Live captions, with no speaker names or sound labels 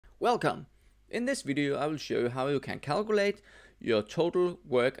Welcome! In this video I will show you how you can calculate your total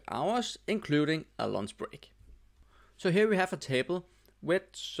work hours including a lunch break. So here we have a table with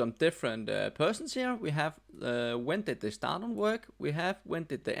some different persons here. We have when did they start on work, we have when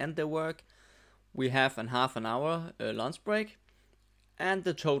did they end their work, we have a half an hour lunch break, and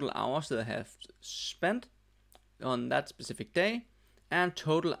the total hours that they have spent on that specific day, and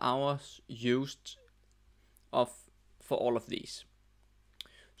total hours used for all of these.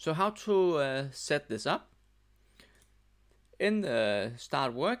 So how to set this up? In the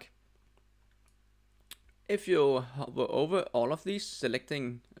start work, if you hover over all of these,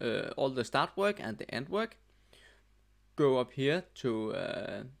 selecting all the start work and the end work, go up here to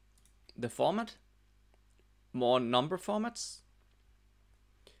the format, more number formats.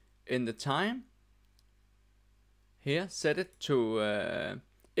 In the time, here set it to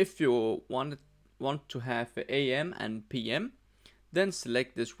if you want to have AM and PM, then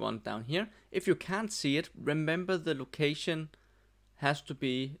select this one down here. If you can't see it, remember the location has to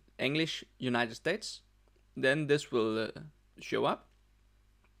be English United States. Then this will show up.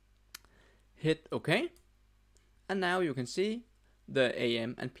 Hit OK. And now you can see the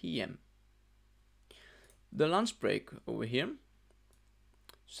AM and PM. The lunch break over here.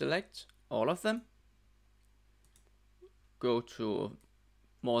 Select all of them. Go to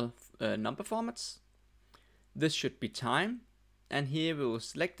more number formats. This should be time. And here we will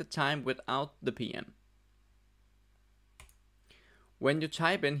select the time without the PM. When you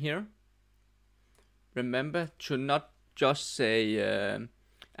type in here, remember to not just say a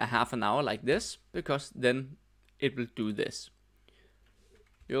half an hour like this, because then it will do this.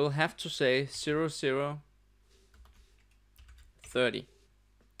 You'll have to say 00:30.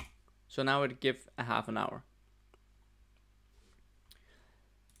 So now it gives a half an hour.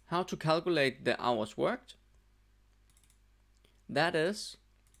 How to calculate the hours worked? That is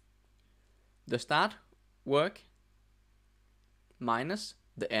the start work minus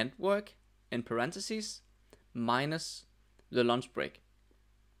the end work in parentheses minus the lunch break.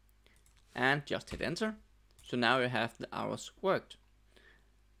 And just hit enter. So now you have the hours worked.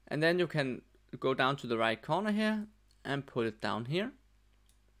 And then you can go down to the right corner here and put it down here.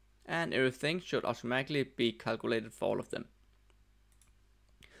 And everything should automatically be calculated for all of them.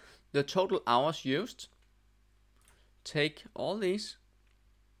 The total hours used. Take all these,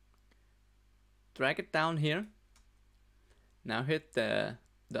 drag it down here. Now hit the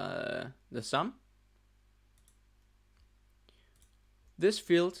sum. This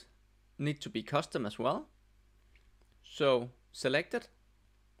field needs to be custom as well. So select it,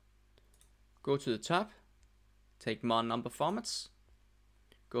 go to the top, take more number formats,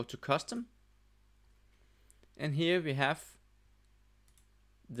 go to custom, and here we have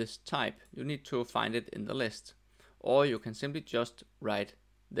this type. You need to find it in the list. Or you can simply just write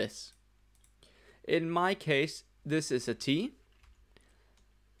this. In my case, this is a T.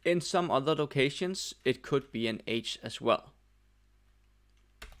 In some other locations, it could be an H as well.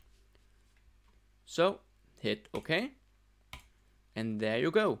 So hit OK. And there you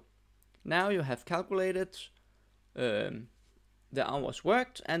go. Now you have calculated the hours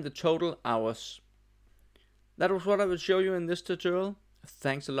worked and the total hours. That was what I will show you in this tutorial.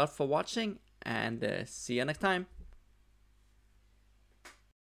 Thanks a lot for watching, and see you next time.